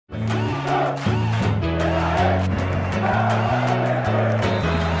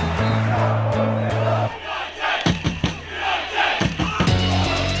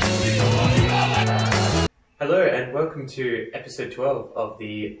welcome to episode 12 of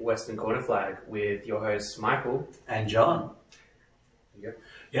the Western Corner Flag with your hosts Michael and John. Yep.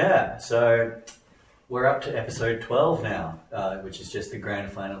 Yeah, so we're up to episode 12 now, which is just the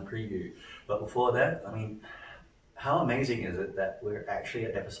grand final preview. But before that, I mean, how amazing is it that we're actually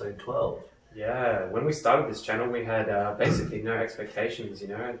at episode 12? Yeah, when we started this channel, we had basically no expectations,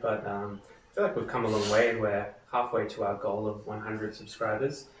 but I feel like we've come a long way and we're halfway to our goal of 100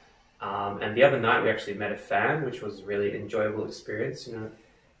 subscribers. And the other night we actually met a fan, which was a really enjoyable experience,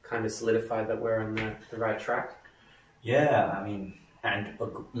 kind of solidified that we're on the right track. Yeah, I mean, and a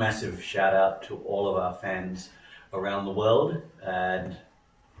massive shout out to all of our fans around the world. And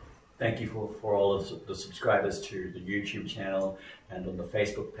thank you for all of the subscribers to the YouTube channel and on the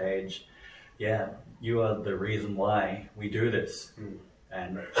Facebook page. Yeah, you are the reason why we do this.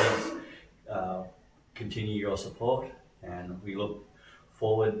 And please continue your support, and we look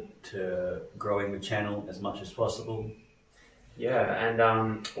forward to growing the channel as much as possible. Yeah, and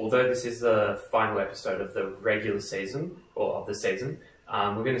although this is the final episode of the regular season, or of the season,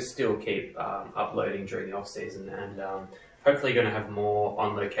 we're going to still keep uploading during the off-season, and hopefully going to have more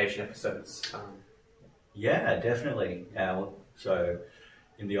on-location episodes. Yeah, definitely. So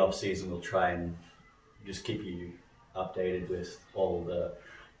in the off-season we'll try and just keep you updated with all the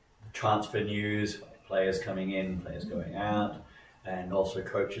transfer news, players coming in, players going out, and also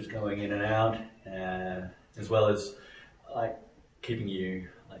coaches going in and out, as well as keeping you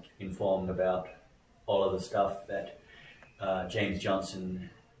informed about all of the stuff that James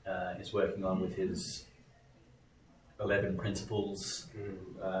Johnson is working on with his 11 Principles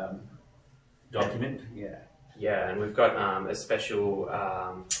document. Yeah, and we've got a special,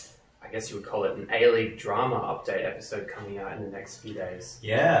 I guess you would call it an A-League drama update episode coming out in the next few days.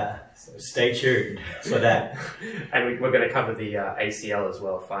 Yeah, so stay tuned for that. And we're going to cover the ACL as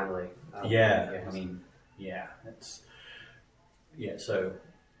well, finally. So,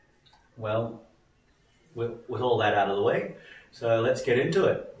 well, with all that out of the way, so let's get into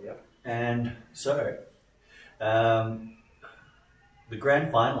it. Yep. And so, the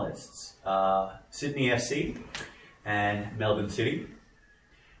grand finalists are Sydney FC and Melbourne City.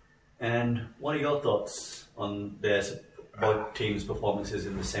 And what are your thoughts on both teams' performances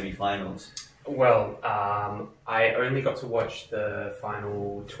in the semi-finals? Well, I only got to watch the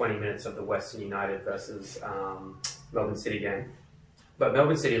final 20 minutes of the Western United versus Melbourne City game. But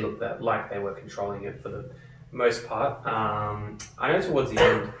Melbourne City looked like they were controlling it for the most part. I know towards the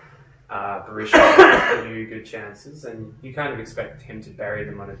end, Berisha had a few good chances, and you kind of expect him to bury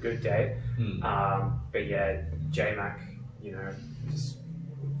them on a good day. But yeah, J-Mac, just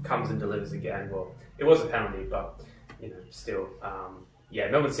comes and delivers again. Well, it was a penalty, but still,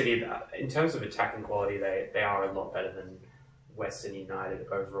 Melbourne City, in terms of attacking quality, they are a lot better than Western United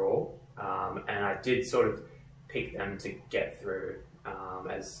overall. And I did sort of pick them to get through,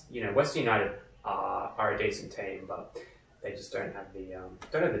 as Western United are a decent team, but they just don't have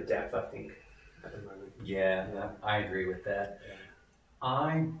the depth, I think, at the moment. Yeah, I agree with that. Yeah.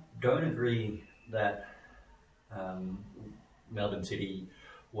 I don't agree that Melbourne City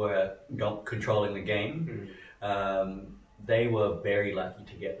were not controlling the game. They were very lucky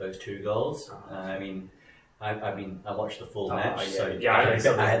to get those 2 goals. I watched the full match, so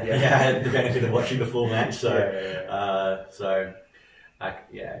I had the benefit of watching the full match. So, so I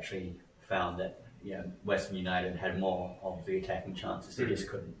actually found that Western United had more of the attacking chances. They just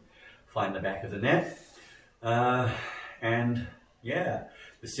couldn't find the back of the net. And yeah,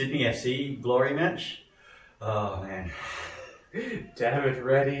 the Sydney FC glory match. Oh man. Damn it,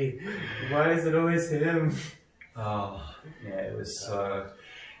 Reddy. Why is it always him? Oh, yeah, it was so...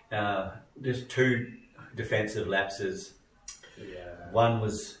 just 2 defensive lapses. Yeah. One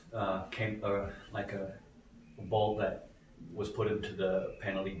was like a ball that was put into the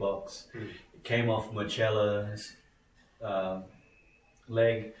penalty box. It came off Marcella's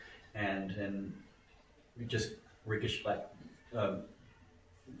leg, and then it just ricocheted,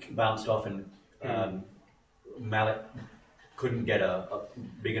 bounced off, and Malik couldn't get a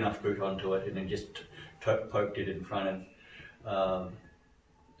big enough boot onto it, and then just poked it in front of,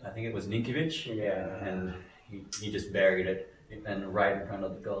 I think it was Ninkovic, and he just buried it, and right in front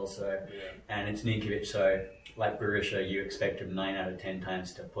of the goal. So, and it's Ninkovic, so like Berisha, you expect him 9 out of 10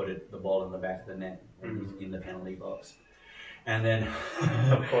 times to put the ball in the back of the net when he's in the penalty box. And then,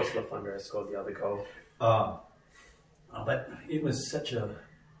 of course, LaFondra scored the other goal. But it was such a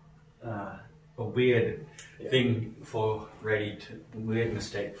weird thing for weird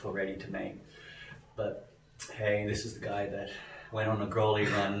mistake for Reddy to make. But hey, this is the guy that went on a Growley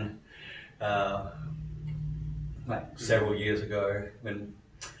run several years ago when,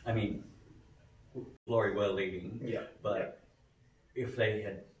 Glory were leading, Yeah. but if they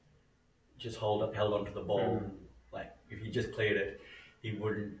had just held on to the ball, like if he just cleared it, it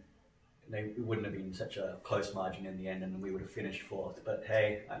wouldn't have been such a close margin in the end, and we would have finished fourth. But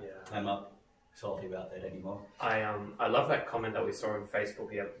hey, I'm not salty about that anymore. I love that comment that we saw on Facebook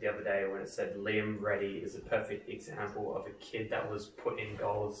the other day when it said Liam Reddy is a perfect example of a kid that was put in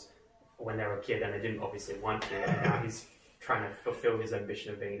goals when they were a kid and they didn't obviously want to, and now he's trying to fulfill his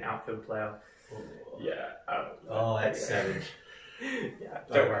ambition of being an outfield player. Yeah. That's savage. Yeah,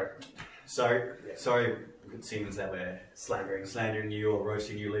 don't worry. Sorry, it seems that we're slandering you or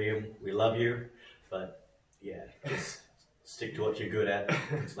roasting you, Liam. We love you, but yeah, just stick to what you're good at.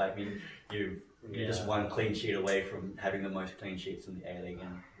 It's like you're just one clean sheet away from having the most clean sheets in the A-League,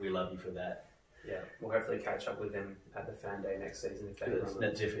 and we love you for that. Yeah, we'll hopefully catch up with them at the fan day next season if they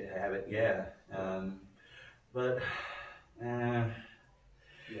That's if they have it, yeah.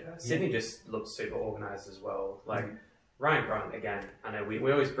 Sydney just looks super organised as well. Like Ryan Grant, again, I know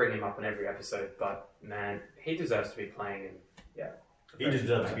we always bring him up in every episode, but man, he deserves to be playing. And he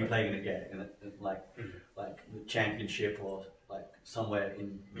deserves to be playing in like the Championship or like somewhere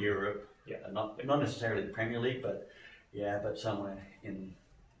in Europe. Yeah, not necessarily the Premier League, but somewhere in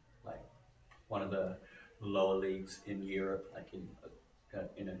like one of the lower leagues in Europe, like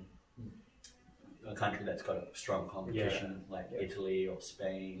in a country that's got a strong competition, like Italy or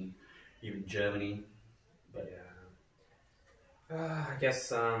Spain, even Germany. But I guess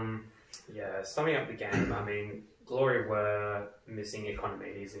summing up the game, I mean, Glory were missing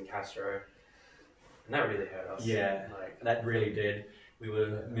Economides and Castro, and that really hurt us. Yeah, that really did. We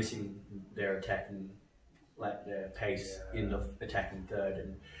were missing their attacking, like their pace in the attacking third,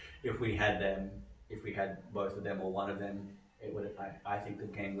 and if we had both of them or one of them, it would. I think the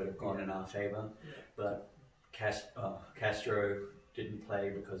game would have gone in our favour. Yeah. But Castro didn't play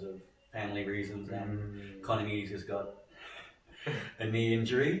because of family reasons, and Economides has got a knee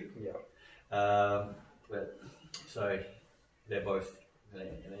injury. Yeah. So they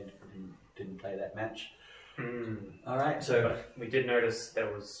didn't play that match. All right, but we did notice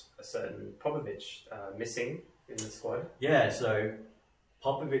there was a certain Popovic missing in the squad. Yeah, so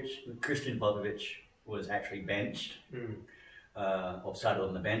Christian Popovic was actually benched, or started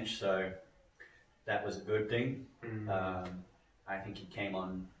on the bench, so that was a good thing. I think he came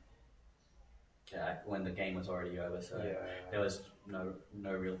on when the game was already over, so there was no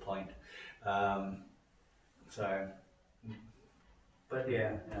real point.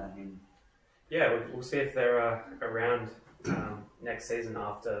 We'll see if they're around next season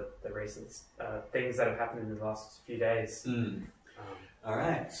after the recent things that have happened in the last few days. All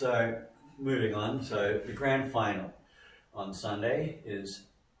right, so moving on. So the grand final on Sunday is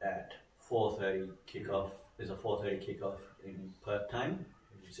at 4:30 kickoff. There's a 4:30 kickoff in Perth time,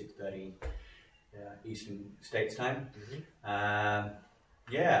 6:30 Eastern States time.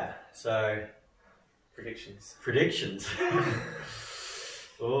 So predictions.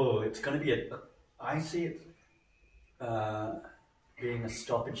 Oh, it's going to be I see it being a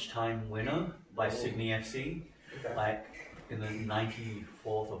stoppage time winner by Sydney FC, like in the 94th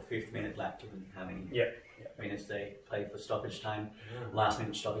or 5th minute, like given how many minutes they play for stoppage time. Last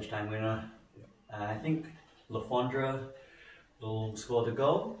minute stoppage time winner. I think Lafondra will score the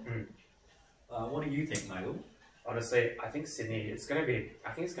goal. What do you think, Michael? Honestly, I think Sydney. It's going to be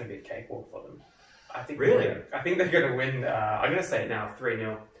a cakewalk for them. I think really. I think they're going to win. I'm going to say it now,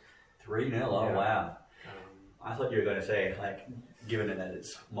 3-0. 3-0. Oh wow! I thought you were going to say, like, given that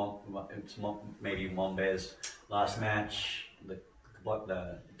it's maybe Mombe's last match, the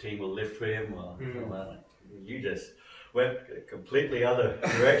team will lift for him, or you just went a completely other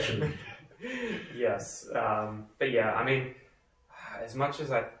direction. Yes, but yeah, I mean, as much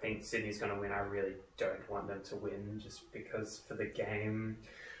as I think Sydney's going to win, I really don't want them to win, just because for the game.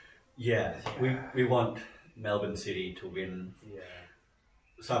 Yeah, we want Melbourne City to win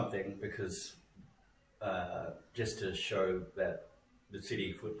something, because just to show that the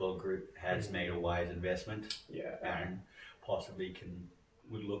City Football Group has made a wise investment, and possibly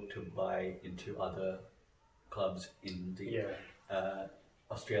would look to buy into other clubs in the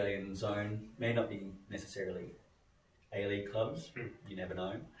Australian zone. May not be necessarily A-League clubs, you never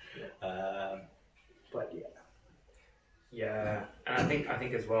know. But yeah, and I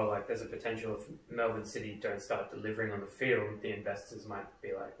think as well, like, there's a potential if Melbourne City don't start delivering on the field, the investors might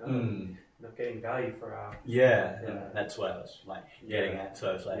be like, not getting value for our... that's what I was like getting at.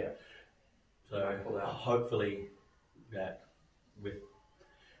 So it's like, hopefully that with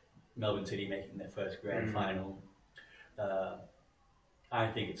Melbourne City making their first grand final, I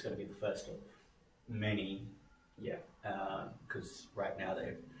think it's going to be the first of many. Because right now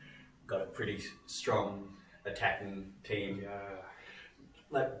they've got a pretty strong attacking team. Yeah.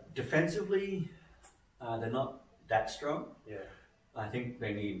 Like defensively, they're not that strong. Yeah. I think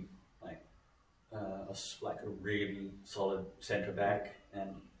they need like like a really solid centre back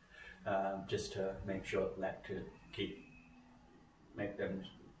and just to make sure like to make them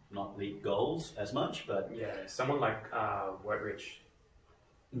not leak goals as much. But Yeah. Someone like Wetrich,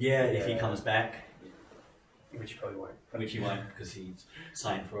 yeah, if he Yeah. comes back, which you probably won't. which he won't because he's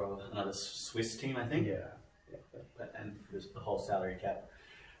signed for another Swiss team, I think. Yeah. And the whole salary cap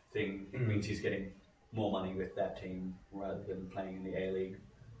thing means he's getting more money with that team rather than playing in the A League.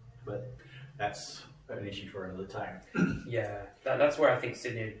 But that's an issue for another time. Yeah, that's where I think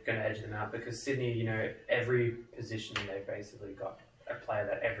Sydney are going to edge them out, because Sydney, you know, every position they've basically got a player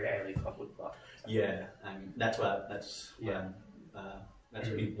that every A-League club would like. So, Yeah, I mean that's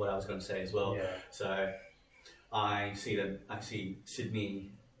really what I was going to say as well. Yeah. So I see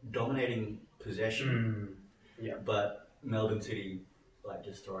Sydney dominating possession, Yeah. but Melbourne City like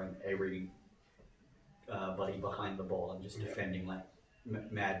just throwing every body behind the ball and just defending like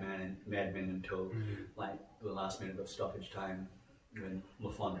madmen until like the last minute of stoppage time when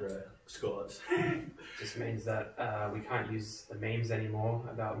Lafondra scores. Just means that we can't use the memes anymore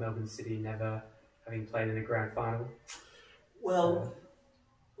about Melbourne City never having played in a grand final. Well,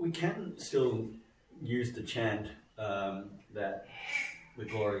 we can still use the chant that the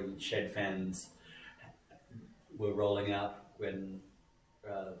Glory Shed fans were rolling out whenever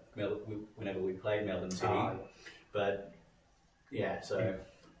we played Melbourne City. But yeah, so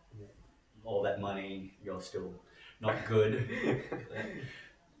all that money, you're still not good.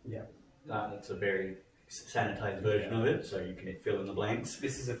 Yeah. It's a very sanitized version of it, so you can fill in the blanks.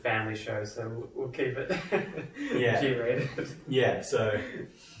 This is a family show, so we'll keep it Yeah. G-rated. Yeah, so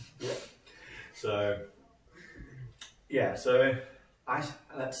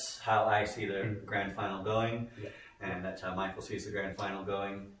that's how I see the grand final going, and that's how Michael sees the grand final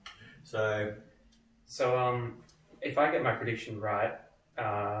going. So if I get my prediction right,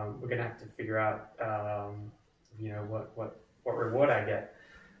 we're gonna have to figure out, what reward I get,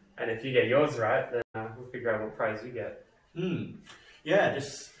 and if you get yours right, then we'll figure out what prize you get. Yeah, I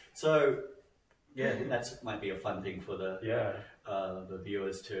think that might be a fun thing for the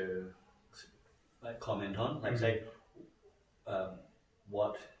viewers to like comment on, like say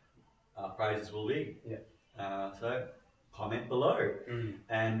what our prizes will be. Yeah. So comment below,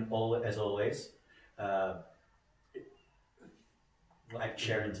 and as always, like,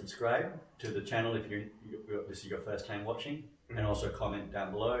 share, and subscribe to the channel if this is your first time watching, and also comment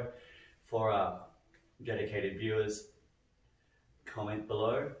down below. For our dedicated viewers, comment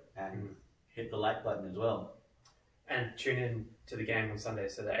below and hit the like button as well. And tune in to the game on Sunday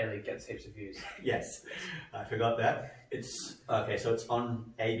so that A-League gets heaps of views. Yes, I forgot that. It's okay, so it's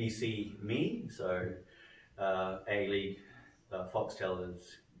on ABC Me. So A-League, Foxtel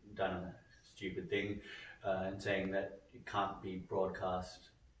has done a stupid thing and saying that it can't be broadcast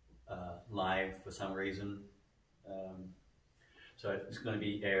live for some reason. So it's going to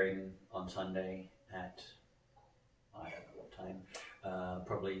be airing on Sunday at, I don't know what time,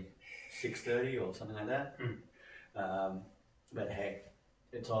 probably 6:30 or something like that. But hey,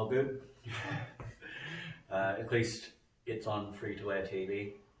 it's all good. At least it's on free-to-air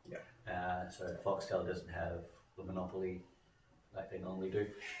TV. Yeah. So Foxtel doesn't have the monopoly like they normally do.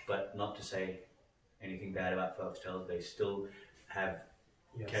 But not to say anything bad about Foxtel, they still have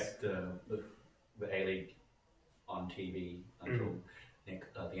kept the A-League on TV until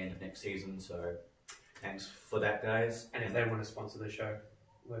the end of next season. So thanks for that, guys. And if they want to sponsor the show,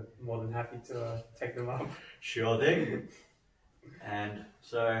 we're more than happy to take them up. Sure thing. And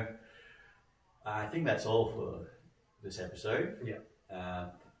so I think that's all for this episode. Yeah.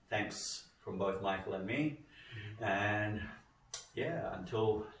 Thanks from both Michael and me. And yeah,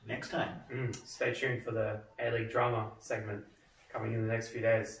 until next time. Stay tuned for the A-League drama segment coming in the next few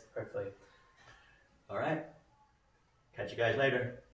days, hopefully. All right. Catch you guys later.